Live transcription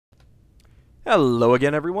Hello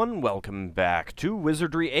again, everyone. Welcome back to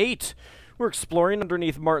Wizardry 8. We're exploring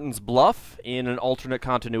underneath Martin's Bluff in an alternate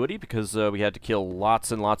continuity because we had to kill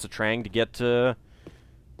lots and lots of Trang to get to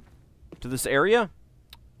this area.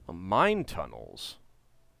 Mine tunnels.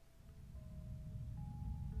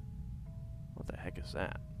 What the heck is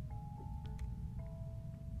that?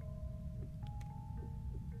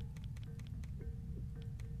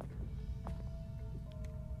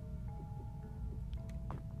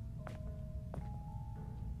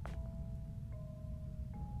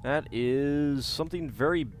 That is something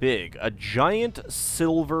very big. A giant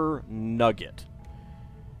silver nugget.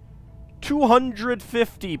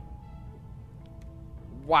 250.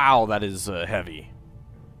 Wow, that is heavy.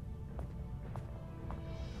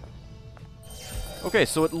 Okay,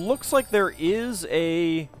 so it looks like there is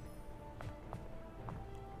a...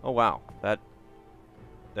 Oh, wow. That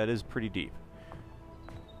is pretty deep.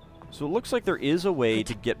 So it looks like there is a way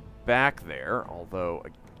to get back there, although...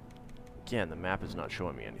 Again, the map is not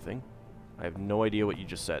showing me anything. I have no idea what you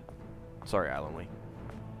just said. Sorry, Islandly.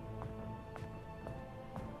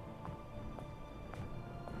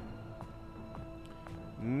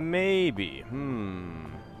 Maybe.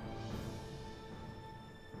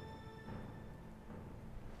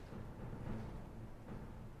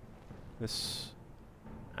 This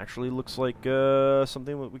actually looks like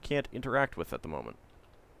something that we can't interact with at the moment.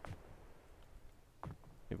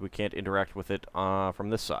 Maybe we can't interact with it from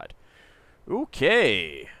this side.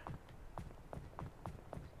 Okay.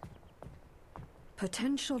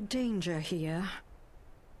 Potential danger here.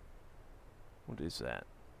 What is that?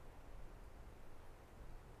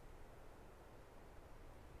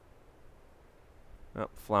 Oh,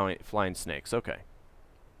 flying snakes. Okay.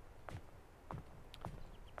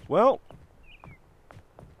 Well,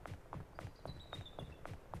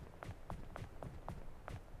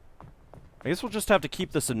 I guess we'll just have to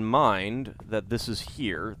keep this in mind, that this is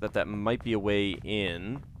here, that might be a way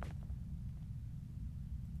in.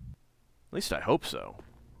 At least I hope so.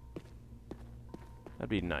 That'd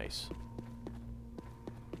be nice.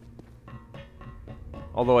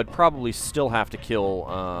 Although I'd probably still have to kill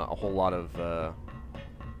a whole lot of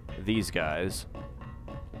these guys.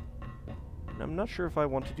 And I'm not sure if I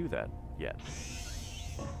want to do that yet.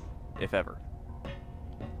 If ever.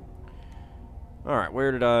 Alright,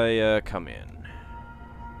 where did I come in?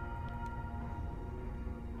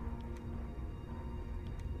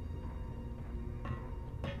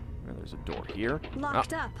 Well, there's a door here.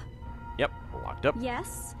 Locked up. Yep, we're locked up.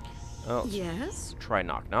 Yes. Oh, yes. Try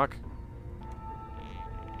knock knock.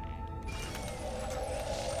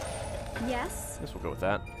 Yes. Guess we'll go with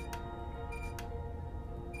that.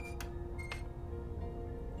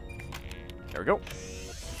 There we go.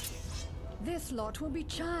 This lot will be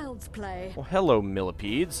child's play. Well, hello,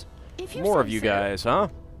 millipedes. If More of you guys, huh?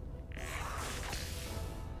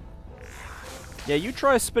 Yeah, you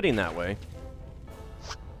try spitting that way.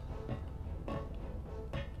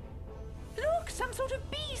 Look, some sort of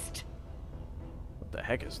beast. What the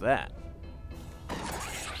heck is that?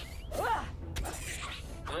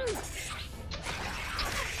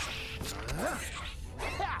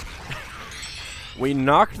 We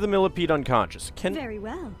knocked the millipede unconscious. Very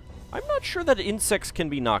well. I'm not sure that insects can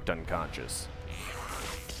be knocked unconscious.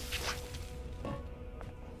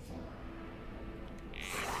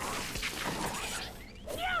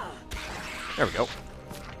 There we go.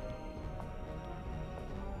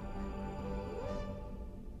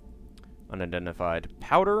 Unidentified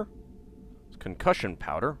powder. Concussion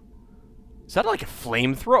powder. Is that like a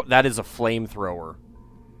flamethrower? That is a flamethrower.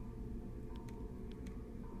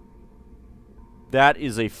 That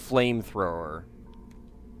is a flamethrower.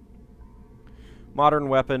 Modern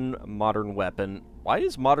weapon, modern weapon. Why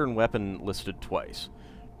is modern weapon listed twice?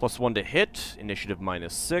 +1 to hit, initiative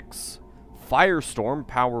 -6. Firestorm,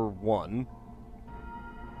 power 1.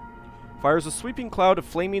 Fires a sweeping cloud of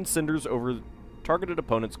flaming cinders over targeted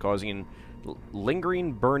opponents, causing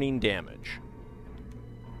lingering burning damage.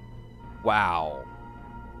 Wow.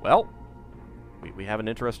 Well, we have an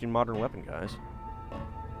interesting modern weapon, guys.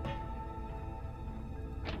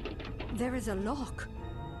 There is a lock.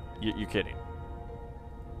 You're kidding.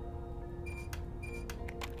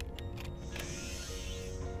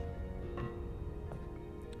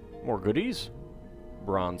 More goodies.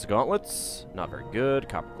 Bronze gauntlets. Not very good.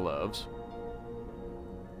 Copper gloves.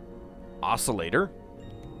 Oscillator.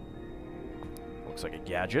 Looks like a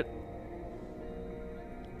gadget.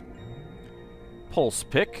 Pulse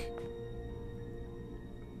pick.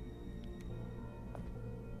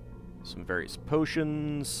 Some various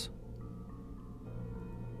potions.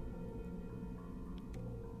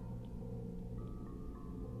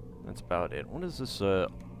 That's about it. What is this,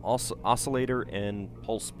 oscillator and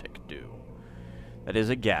pulse pick do? That is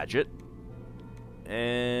a gadget.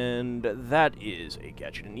 And that is a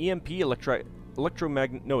gadget. An EMP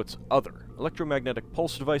electromagnetic... No, it's other. Electromagnetic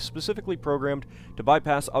pulse device specifically programmed to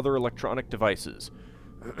bypass other electronic devices.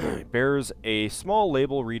 It bears a small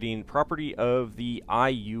label reading property of the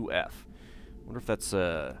IUF. Wonder if that's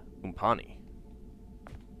Umpani.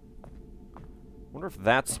 Wonder if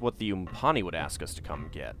that's what the Umpani would ask us to come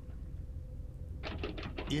get.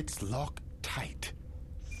 It's locked tight.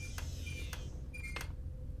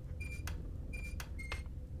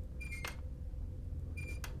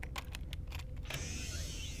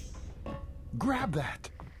 Grab that.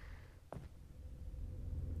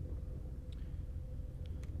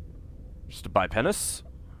 Just a bipenis.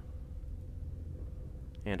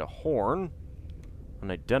 And a horn.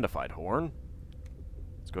 An identified horn.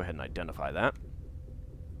 Let's go ahead and identify that.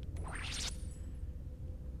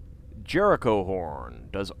 Jericho horn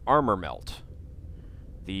does armor melt.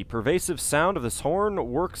 The pervasive sound of this horn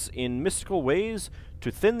works in mystical ways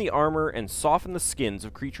to thin the armor and soften the skins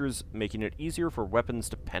of creatures, making it easier for weapons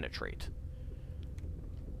to penetrate.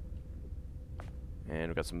 And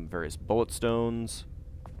we've got some various bullet stones.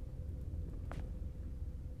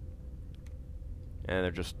 And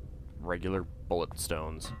they're just regular bullet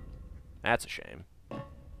stones. That's a shame.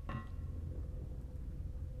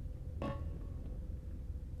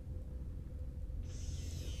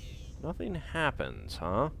 Nothing happens,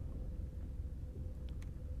 huh?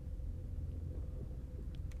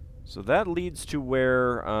 So that leads to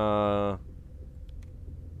where,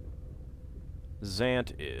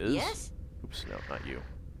 Zant is. Yes? Oops, no, not you.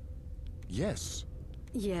 Yes.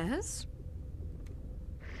 Yes?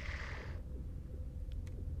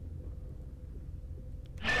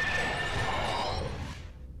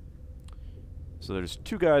 So there's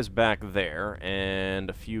two guys back there, and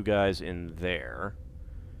a few guys in there.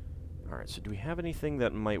 Alright, so do we have anything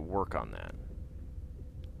that might work on that?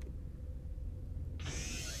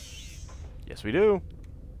 Yes, we do.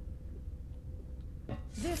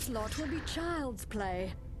 This lot will be child's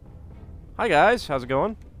play. Hi guys, how's it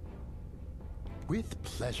going? With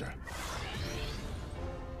pleasure.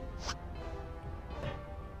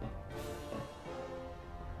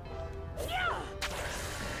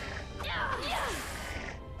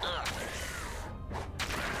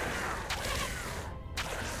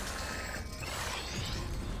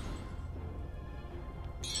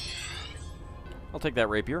 I'll take that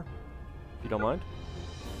rapier, if you don't mind.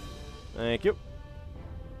 Thank you.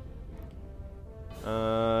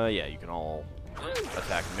 Yeah, you can all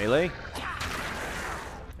attack melee.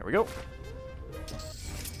 There we go.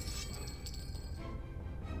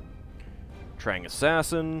 Trang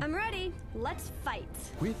Assassin. I'm ready. Let's fight.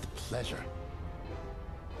 With pleasure.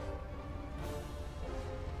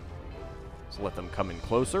 So let them come in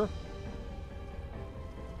closer.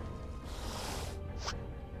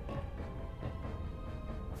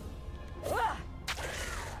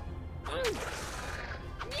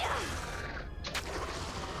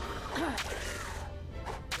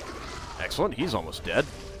 Excellent, he's almost dead.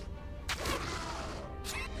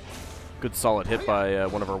 Good solid hit by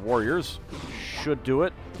one of our warriors. Should do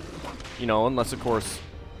it. You know, unless, of course,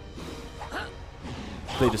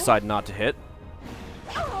 they decide not to hit.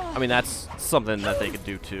 I mean, that's something that they could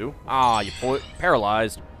do, too. Ah, you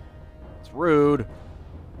paralyzed. It's rude.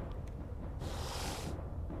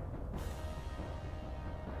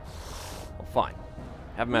 Well, fine.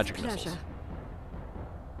 Have magic missiles.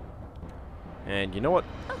 And you know what?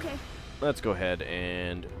 Okay. Let's go ahead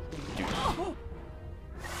and do that.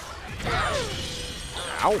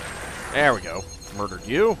 Ow! There we go. Murdered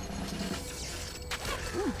you.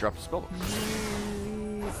 Ooh, dropped a spell book.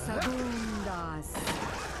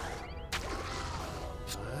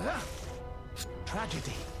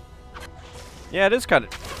 Tragedy. Yeah, it is kind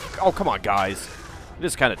of... Oh, come on, guys. It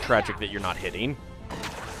is kind of tragic that you're not hitting.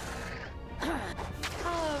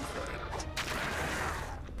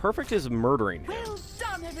 Perfect is murdering him. Well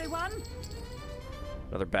done, everyone.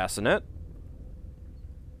 Another bassinet.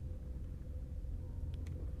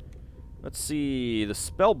 Let's see. The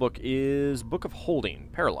spell book is Book of Holding.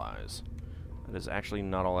 Paralyze. That is actually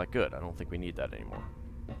not all that good. I don't think we need that anymore.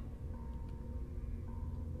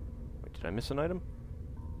 Wait, did I miss an item?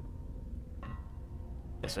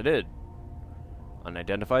 Yes, I did.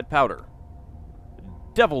 Unidentified powder.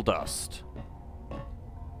 Devil dust.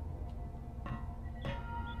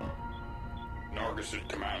 Nargissid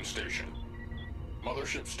Command Station.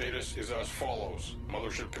 Mothership status is as follows.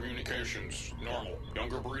 Mothership communications, normal.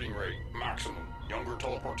 Younger breeding rate, maximum. Younger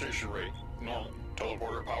teleportation rate, normal.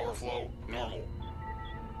 Teleporter power flow, normal.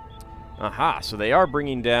 Aha, so they are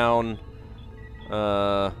bringing down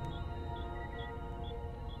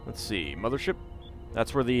Let's see. Mothership?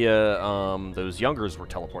 That's where the, those youngers were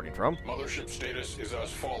teleporting from. Mothership status is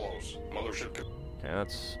as follows. Mothership... Okay,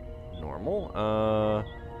 that's normal.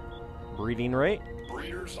 Breeding rate?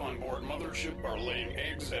 Breeders on board Mothership are laying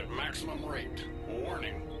eggs at maximum rate.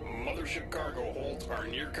 Warning, Mothership cargo holds are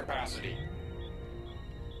near capacity.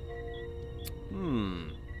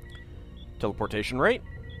 Teleportation rate?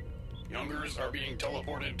 Youngers are being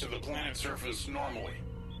teleported to the planet's surface normally.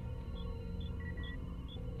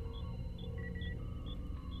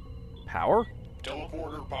 Power?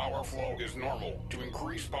 Teleporter power flow is normal. To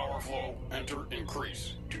increase power flow, enter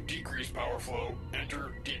increase. To decrease power flow,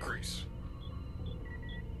 enter decrease.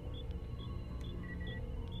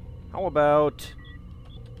 How about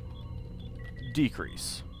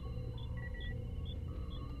decrease?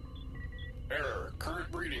 Error.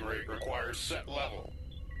 Current breeding rate requires set level.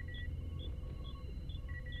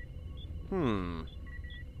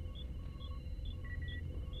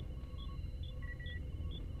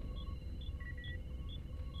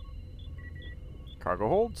 Cargo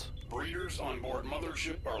holds? Breeders on board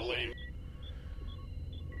Mothership are laying...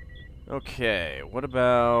 Okay, what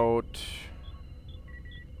about...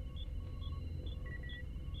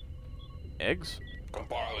 eggs?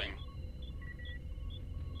 Compiling.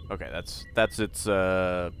 Okay, that's its,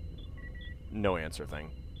 no answer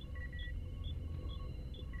thing.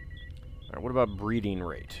 Alright, what about breeding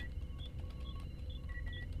rate?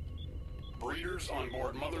 Breeders on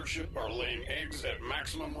board Mothership are laying eggs at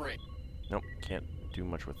maximum rate. Nope, can't do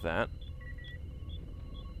much with that.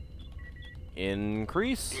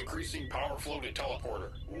 Increase? Increasing power flow to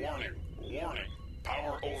teleporter. Warning. Warning.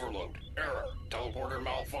 Power overload. Error. Teleporter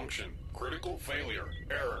malfunction. Critical failure.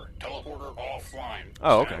 Error. Teleporter offline.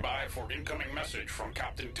 Oh, okay. Stand by for incoming message from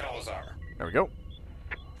Captain Talazar. There we go.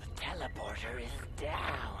 The teleporter is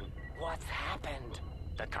down. What's happened?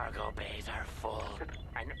 The cargo bays are full,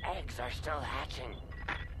 and eggs are still hatching.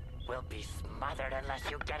 We'll be smothered unless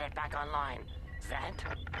you get it back online. Zant?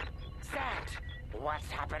 Zant! What's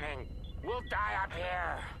happening? We'll die up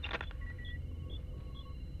here!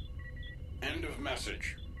 End of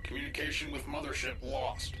message. Communication with Mothership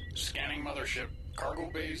lost. Scanning Mothership. Cargo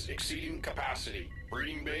bays exceeding capacity.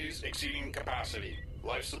 Breeding bays exceeding capacity.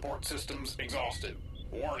 Life support systems exhausted.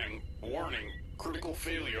 Warning. Warning. Critical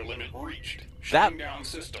failure limit reached. Shutting down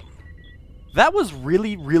system. That was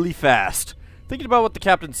really, really fast. Thinking about what the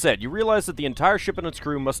captain said, you realize that the entire ship and its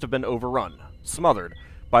crew must have been overrun, smothered,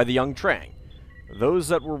 by the young Trang, those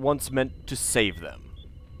that were once meant to save them.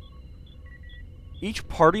 Each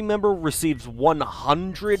party member receives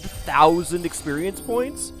 100,000 experience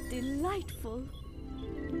points? Delightful.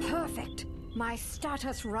 Perfect. My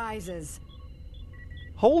status rises.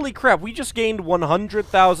 Holy crap, we just gained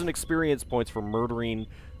 100,000 experience points for murdering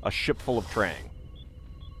a ship full of Trang.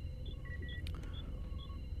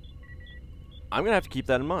 I'm gonna have to keep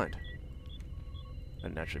that in mind. I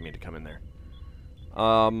didn't actually mean to come in there.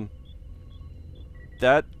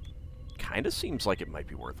 That kind of seems like it might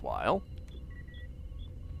be worthwhile.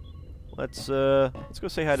 Let's go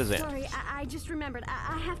say hi to Zant. Sorry, I just remembered.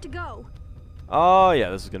 I have to go. Oh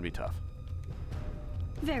yeah, this is gonna be tough.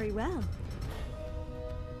 Very well.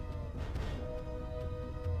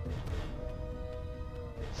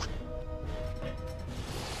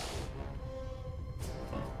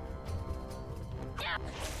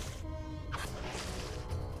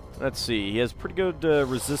 Let's see, he has pretty good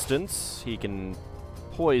resistance. He can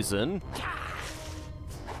poison.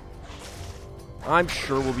 I'm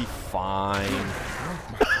sure we'll be fine.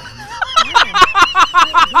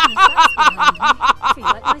 I feel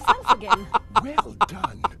like myself again. Well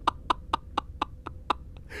done.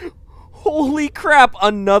 Holy crap,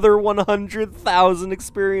 another 100,000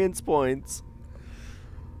 experience points.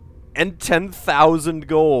 And 10,000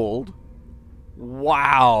 gold.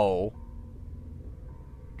 Wow.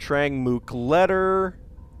 Trang Mook letter.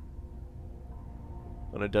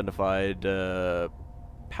 Unidentified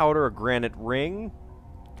powder, a granite ring.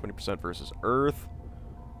 20% versus earth.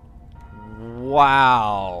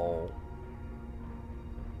 Wow.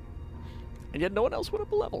 And yet no one else went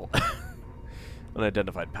up a level.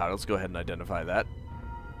 Unidentified powder. Let's go ahead and identify that.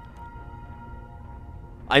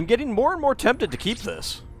 I'm getting more and more tempted to keep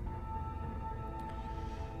this.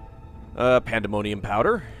 Pandemonium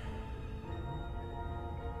powder.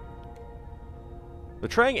 The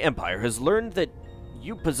Trang Empire has learned that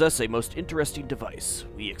you possess a most interesting device.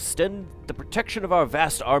 We extend the protection of our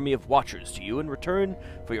vast army of Watchers to you in return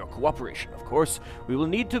for your cooperation. Of course, we will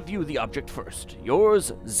need to view the object first.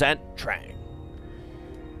 Yours, Zant Trang.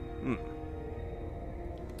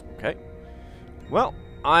 Okay. Well,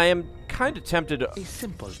 I am kind of tempted to... A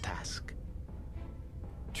simple task.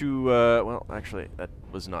 to, well, actually, that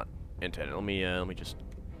was not intended. Let me just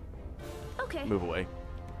Okay. move away.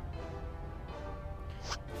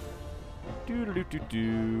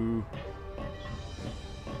 Do-do-do-do-do.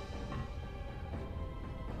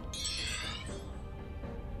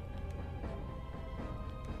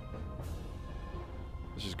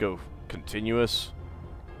 Let's just go continuous.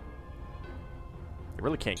 It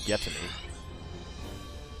really can't get to me.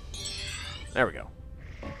 There we go.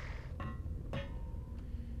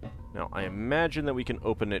 Now, I imagine that we can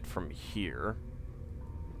open it from here.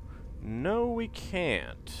 No, we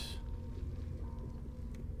can't.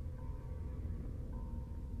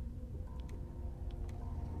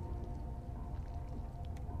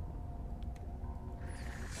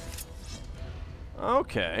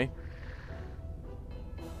 Okay.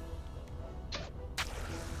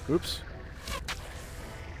 Oops.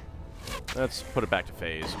 Let's put it back to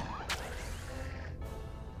phase.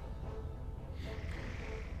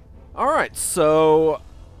 Alright, so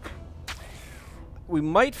we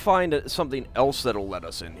might find something else that'll let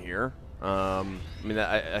us in here. I mean,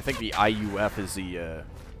 I think the IUF is the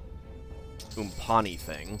Umpani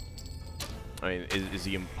thing. I mean, is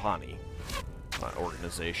the Umpani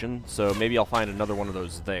organization. So maybe I'll find another one of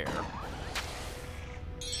those there.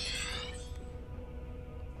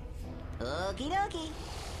 Okie dokie.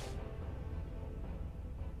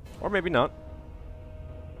 Or maybe not.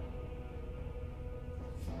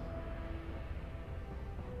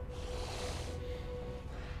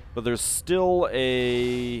 But there's still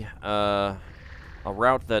a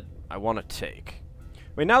route that I want to take. I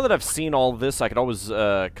mean, now that I've seen all this, I could always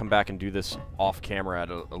come back and do this off camera at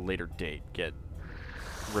a later date. Get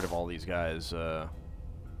rid of all these guys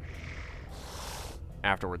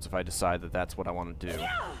afterwards if I decide that that's what I want to do.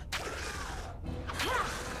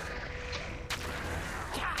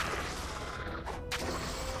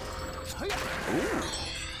 Ooh.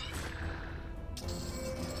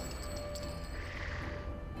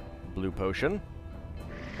 Blue potion.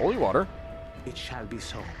 Holy water. It shall be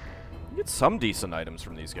so. You get some decent items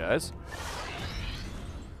from these guys.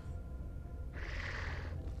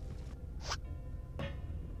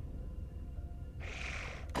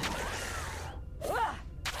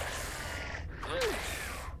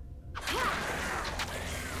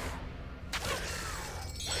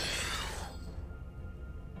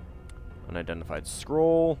 Unidentified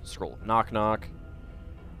scroll. Scroll of knock knock.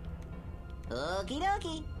 Okie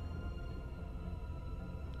dokie.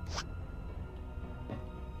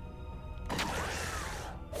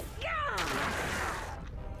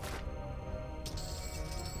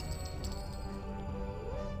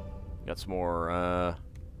 Got some more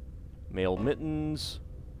mail mittens.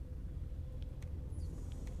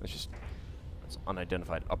 That's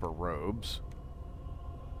unidentified upper robes.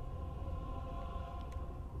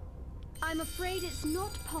 I'm afraid it's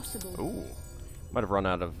not possible. Ooh. Might have run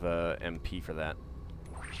out of MP for that.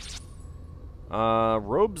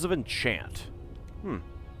 Robes of Enchant.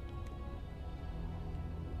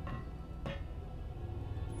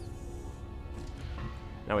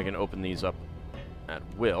 Now we can open these up at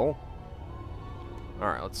will.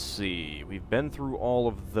 Alright, let's see. We've been through all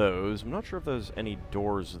of those. I'm not sure if there's any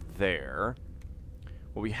doors there.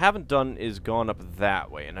 What we haven't done is gone up that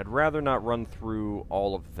way, and I'd rather not run through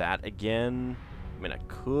all of that again. I mean, I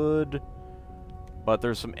could, but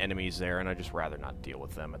there's some enemies there, and I'd just rather not deal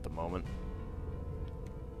with them at the moment.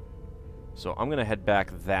 So I'm going to head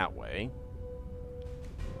back that way.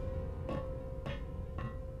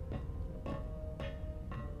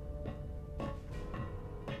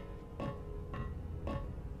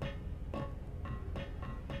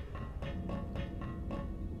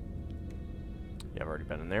 Yeah, I've already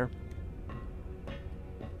been in there.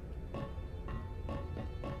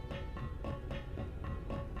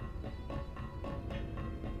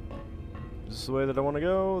 Is this the way that I want to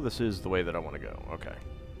go? This is the way that I want to go. Okay.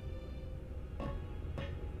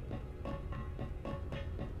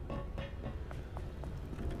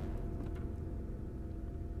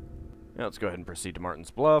 Now let's go ahead and proceed to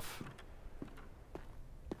Martin's Bluff.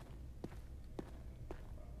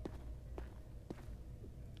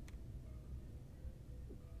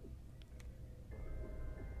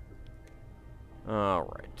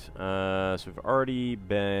 Alright, so we've already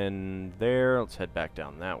been there. Let's head back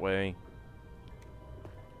down that way.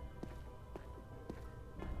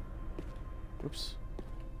 Oops.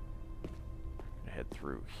 Head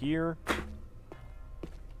through here.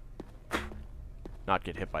 Not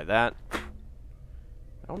get hit by that. I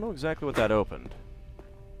don't know exactly what that opened.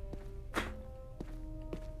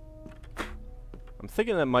 I'm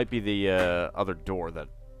thinking that might be the other door that...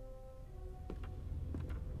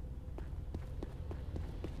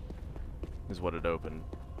 is what it opened.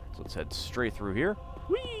 So let's head straight through here.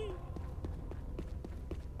 Whee!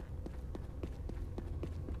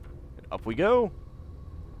 And up we go.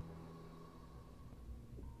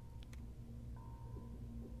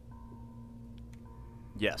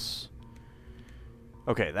 Yes.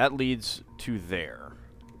 Okay, that leads to there,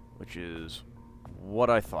 which is what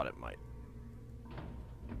I thought it might.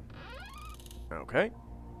 Okay.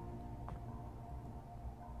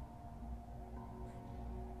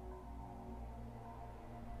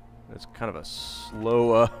 It's kind of a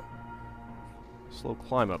slow, slow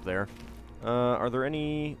climb up there. Are there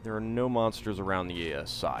any... There are no monsters around the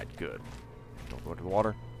side. Good. Don't go into the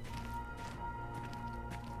water.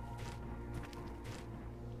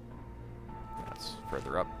 That's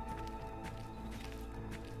further up.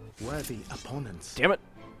 Worthy opponents. Damn it!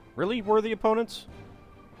 Really worthy opponents?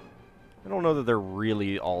 I don't know that they're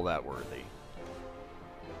really all that worthy.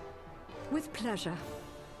 With pleasure.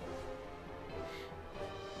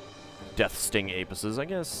 Death Sting apices, I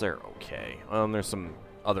guess they're okay. There's some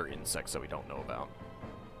other insects that we don't know about.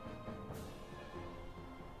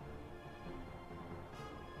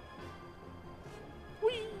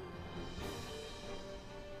 Whee!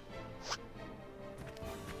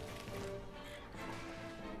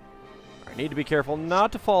 I need to be careful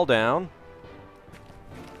not to fall down.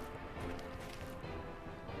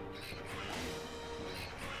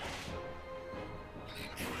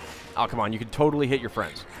 Oh, come on, you can totally hit your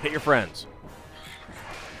friends. Hit your friends.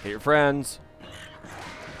 Hit your friends.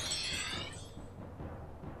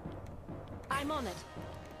 I'm on it.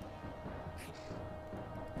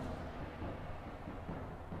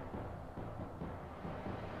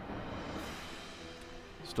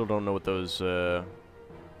 Still don't know what those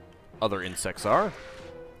other insects are.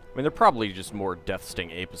 I mean, they're probably just more Death Sting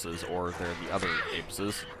apices, or they're the other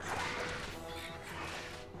apices.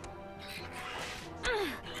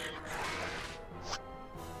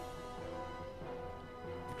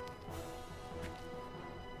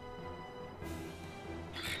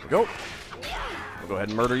 Go. We'll go ahead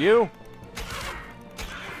and murder you.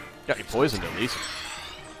 Got you poisoned at least.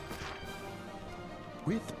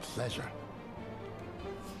 With pleasure.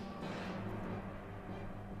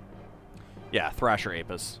 Yeah, Thrasher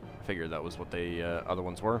Apis. Figured that was what the other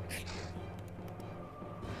ones were.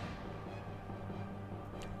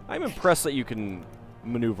 I'm impressed that you can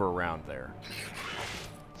maneuver around there.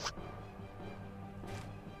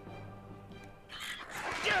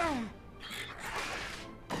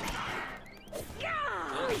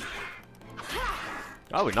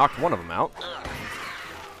 Oh, we knocked one of them out.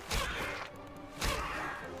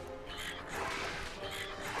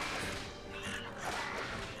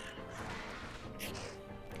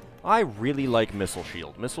 I really like Missile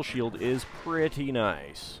Shield. Missile Shield is pretty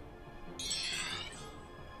nice.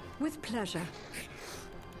 With pleasure.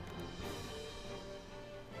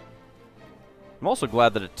 I'm also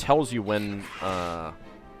glad that it tells you when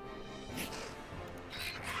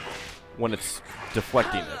it's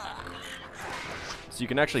deflecting it. So you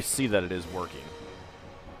can actually see that it is working.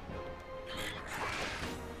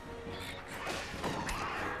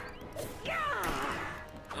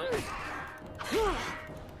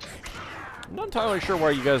 I'm not entirely sure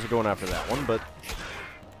why you guys are going after that one, but...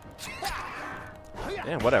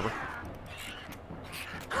 yeah, whatever.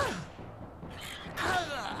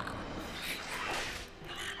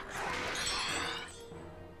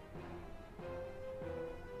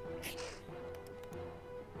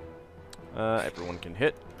 Everyone can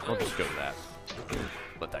hit. I'll just go to that.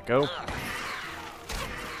 Let that go.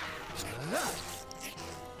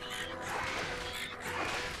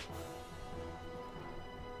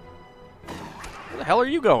 Where the hell are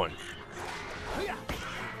you going?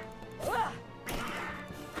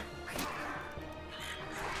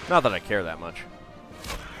 Not that I care that much.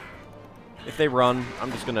 If they run,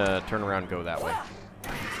 I'm just gonna turn around and go that way.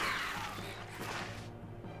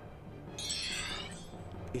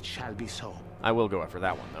 It shall be so. I will go after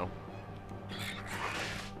that one, though.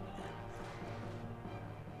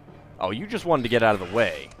 Oh, you just wanted to get out of the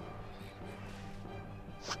way.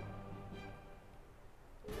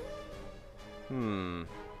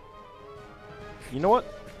 You know what?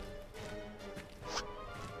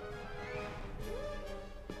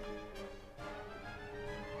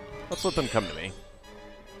 Let's let them come to me.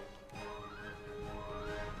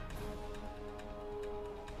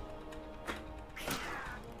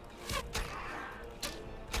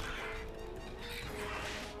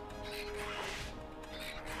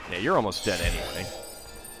 Yeah, you're almost dead anyway.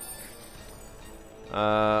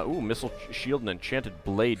 Ooh, Missile Shield and Enchanted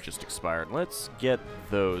Blade just expired. Let's get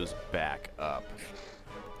those back up.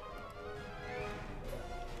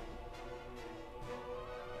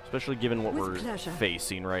 Especially given what With we're pleasure.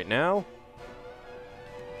 facing right now.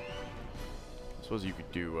 I suppose you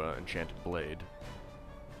could do Enchanted Blade.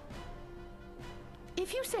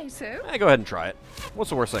 If you say so. Go ahead and try it. What's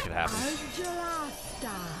the worst that could happen?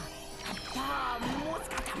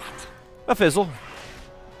 A fizzle.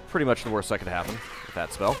 Pretty much the worst that could happen with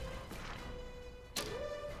that spell.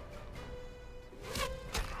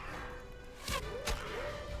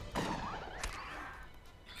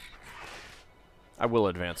 I will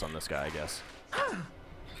advance on this guy, I guess.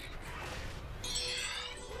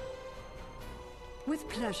 With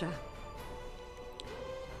pleasure.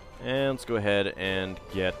 And let's go ahead and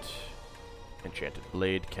get Enchanted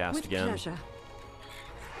Blade cast With again. pleasure.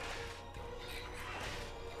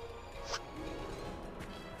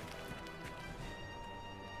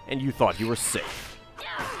 And you thought you were safe.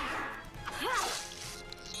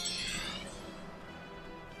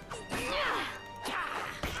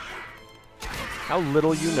 How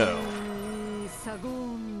little you know.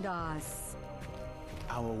 Segundas.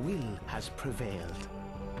 Our will has prevailed.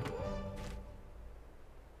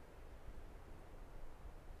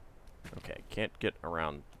 Okay, can't get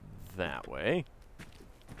around that way.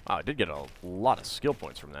 Oh, I did get a lot of skill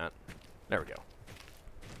points from that. There we go.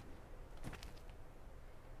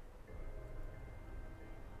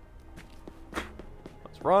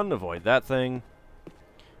 Let's run, avoid that thing.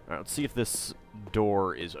 Alright, let's see if this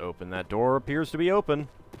door is open. That door appears to be open.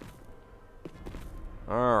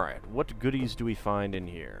 Alright, what goodies do we find in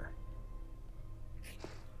here?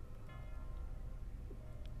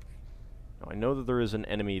 Now, I know that there is an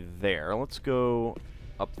enemy there. Let's go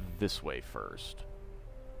up this way first.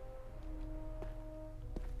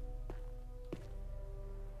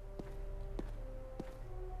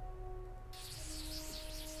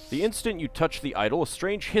 The instant you touch the idol, a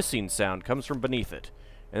strange hissing sound comes from beneath it,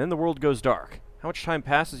 and then the world goes dark. How much time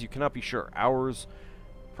passes, you cannot be sure. Hours,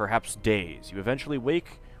 perhaps days. You eventually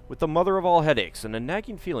wake with the mother of all headaches and a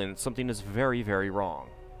nagging feeling that something is very, very wrong.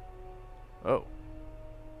 Oh.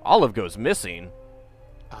 Olive goes missing.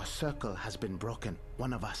 Our circle has been broken.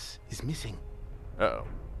 One of us is missing. Uh-oh.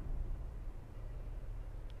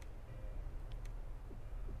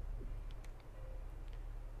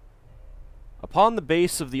 Upon the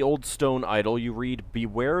base of the old stone idol, you read,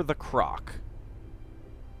 "Beware the croc."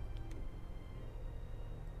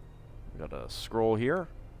 We got a scroll here.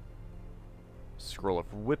 Scroll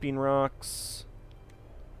of whipping rocks.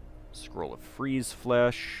 Scroll of freeze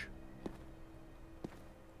flesh.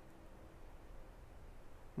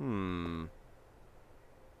 There's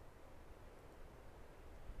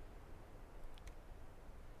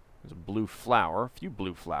a blue flower. A few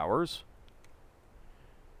blue flowers.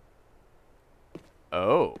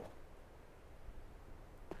 Oh.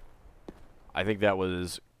 I think that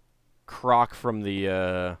was Croc from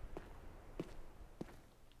the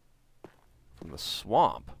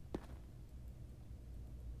swamp.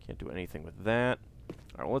 Can't do anything with that.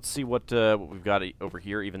 Alright, well, let's see what we've got over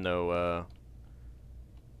here, even though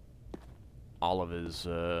Olive is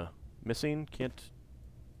missing. Can't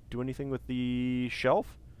do anything with the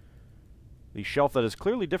shelf. The shelf that is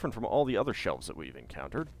clearly different from all the other shelves that we've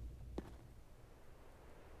encountered.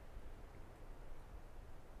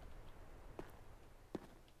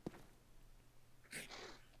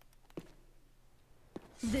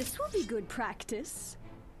 This will be good practice.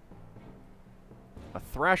 A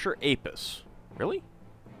Thrasher Apis. Really?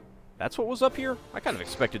 That's what was up here? I kind of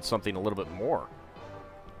expected something a little bit more.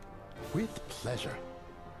 With pleasure.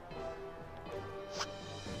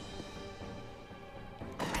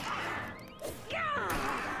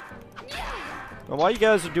 Well, while you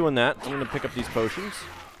guys are doing that, I'm going to pick up these potions.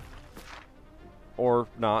 Or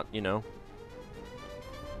not, you know.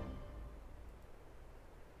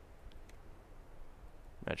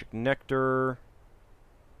 Magic Nectar.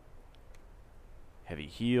 Heavy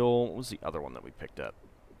Heal. What was the other one that we picked up?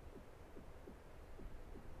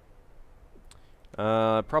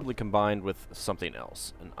 Probably combined with something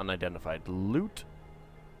else. An unidentified loot.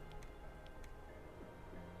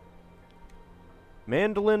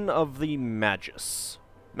 Mandolin of the Magus.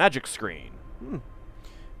 Magic Screen.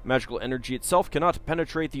 Magical energy itself cannot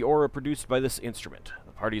penetrate the aura produced by this instrument.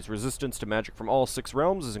 The party's resistance to magic from all 6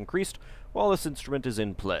 realms is increased while this instrument is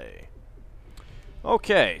in play.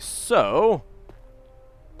 Okay, so...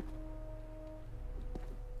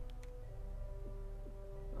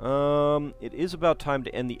 it is about time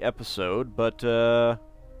to end the episode, but, I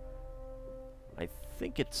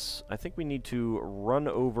think we need to run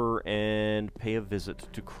over and pay a visit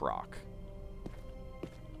to Croc.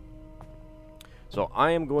 So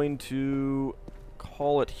I am going to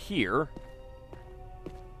call it here.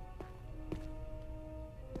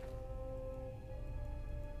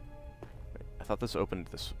 thought this opened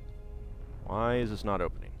this. Why is this not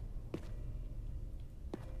opening?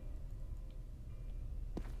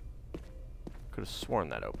 Could have sworn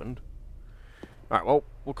that opened. Alright, well,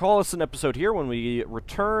 we'll call this an episode here. When we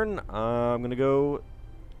return, I'm gonna go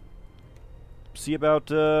see about,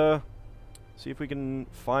 see if we can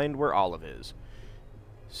find where Olive is.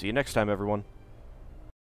 See you next time, everyone.